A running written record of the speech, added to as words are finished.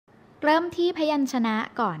เริ่มที่พยัญชนะ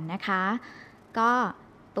ก่อนนะคะก็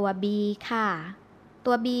ตัว B ค่ะ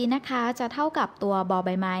ตัว B นะคะจะเท่ากับตัวบอใบ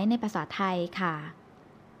ไม้ในภาษาไทยค่ะ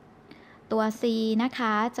ตัว C นะค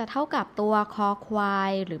ะจะเท่ากับตัวคอควา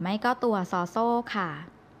ยหรือไม่ก็ตัวซอโซ่ค่ะ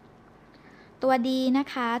ตัว D นะ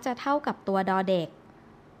คะจะเท่ากับตัวดอเด็ก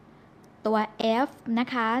ตัว F นะ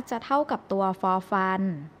คะจะเท่ากับตัวฟอฟัน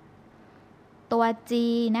ตัว G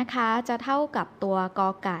นะคะจะเท่ากับตัวกอ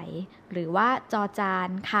ไก่หรือว่าจอจาน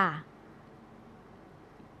ค่ะ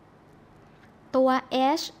ตัว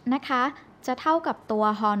H นะคะจะเท่ากับตัว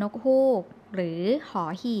ฮอนกฮูกหรือหอ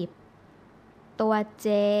หีบตัว J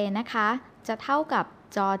นะคะจะเท่ากับ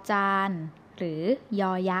จอจานหรือย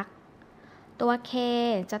อยักษ์ตัว K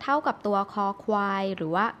จะเท่ากับตัวคอควายหรื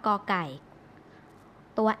อว่ากอไก่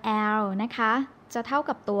ตัว L นะคะจะเท่า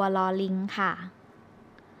กับตัวลอลิงค่ะ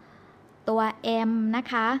ตัว M นะ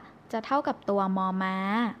คะจะเท่ากับตัวมอม้า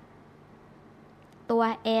ตัว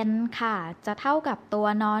N ค่ะจะเท่ากับตัว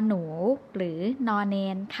นอหนูหรือนอเน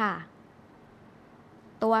นค่ะ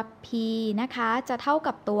ตัว P นะคะจะเท่า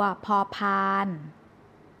กับตัวพอพาน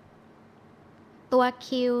ตัว Q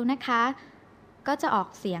นะคะก็จะออก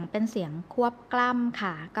เสียงเป็นเสียงควบกล้ำ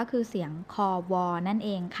ค่ะก็คือเสียงคอวอนั่นเอ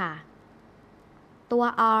งค่ะตัว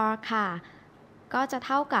R ค่ะก็จะเ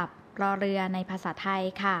ท่ากับรอเรือในภาษาไทย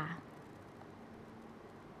ค่ะ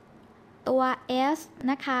ตัว S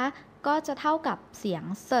นะคะก็จะเท่ากับเสียง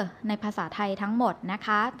เสในภาษาไทยทั้งหมดนะค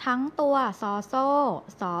ะทั้งตัวซอโซ่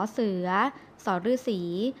สอเสือสอฤาษี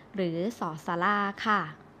หรือสอสาราค่ะ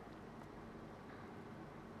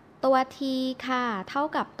ตัว T ค่ะเท่า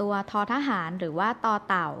กับตัวทอทหารหรือว่าตอ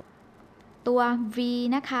เต่าตัว V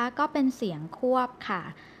นะคะก็เป็นเสียงควบค่ะ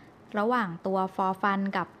ระหว่างตัวฟอฟัน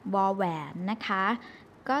กับวอแหวนนะคะ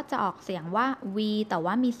ก็จะออกเสียงว่า V แต่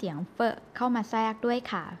ว่ามีเสียงเฟเข้ามาแทรกด้วย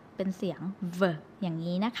ค่ะเป็นเสียง V อย่าง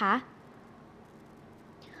นี้นะคะ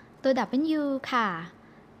ตัว W ค่ะ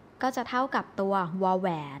ก็จะเท่ากับตัววอแหว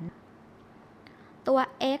นตัว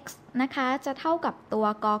X นะคะจะเท่ากับตัว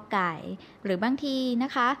กอไก่หรือบางทีน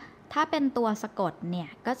ะคะถ้าเป็นตัวสะกดเนี่ย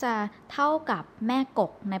ก็จะเท่ากับแม่ก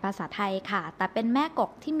กในภาษาไทยค่ะแต่เป็นแม่ก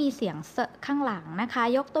กที่มีเสียงเสข้างหลังนะคะ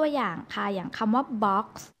ยกตัวอย่างค่ะอย่างคำว่า box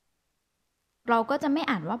เราก็จะไม่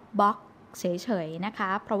อ่านว่า box เฉยๆนะคะ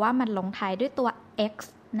เพราะว่ามันลงท้ายด้วยตัว x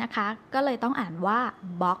นะคะก็เลยต้องอ่านว่า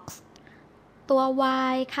box ตัว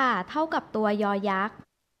y ค่ะเท่ากับตัวยอยักษ์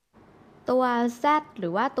ตัว z หรื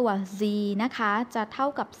อว่าตัว z นะคะจะเท่า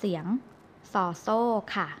กับเสียงซอโซ่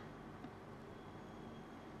ค่ะ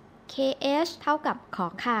kh เท่ากับขอ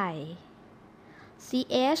ไข่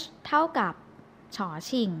ch เท่ากับฉอ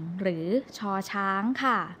ฉิ่งหรือชอช้าง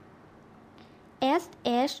ค่ะ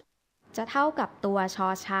sh จะเท่ากับตัวชอ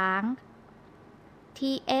ช้าง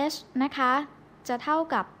th นะคะจะเท่า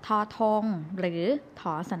กับทอธงหรือถ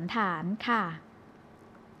อสันฐานค่ะ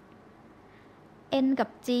n กับ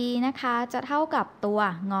g นะคะจะเท่ากับตัว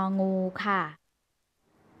งองูค่ะ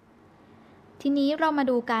ทีนี้เรามา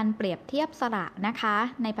ดูการเปรียบเทียบสระนะคะ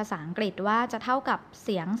ในภาษาอังกฤษว่าจะเท่ากับเ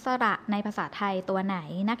สียงสระในภาษาไทยตัวไหน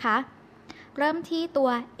นะคะเริ่มที่ตัว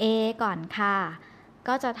a ก่อนค่ะ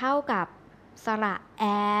ก็จะเท่ากับสระแอ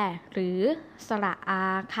หรือสระ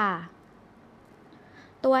r ค่ะ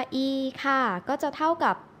ตัว e ค่ะก็จะเท่า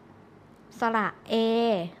กับสระ a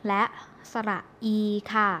และสระ e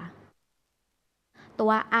ค่ะตั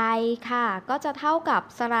ว i ค่ะก็จะเท่ากับ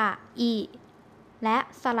สระ i และ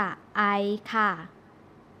สระ i ค่ะ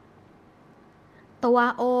ตัว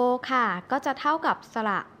o ค่ะก็จะเท่ากับสร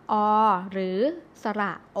ะ อหรือสร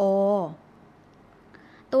ะ o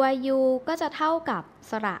ตัว u ก็จะเท่ากับ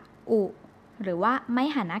สระอุหรือว่าไม่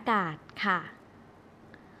หันอากาศค่ะ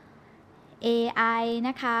ai น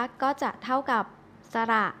ะคะก็จะเท่ากับส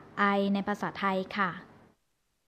ระ i ในภาษาไทยค่ะ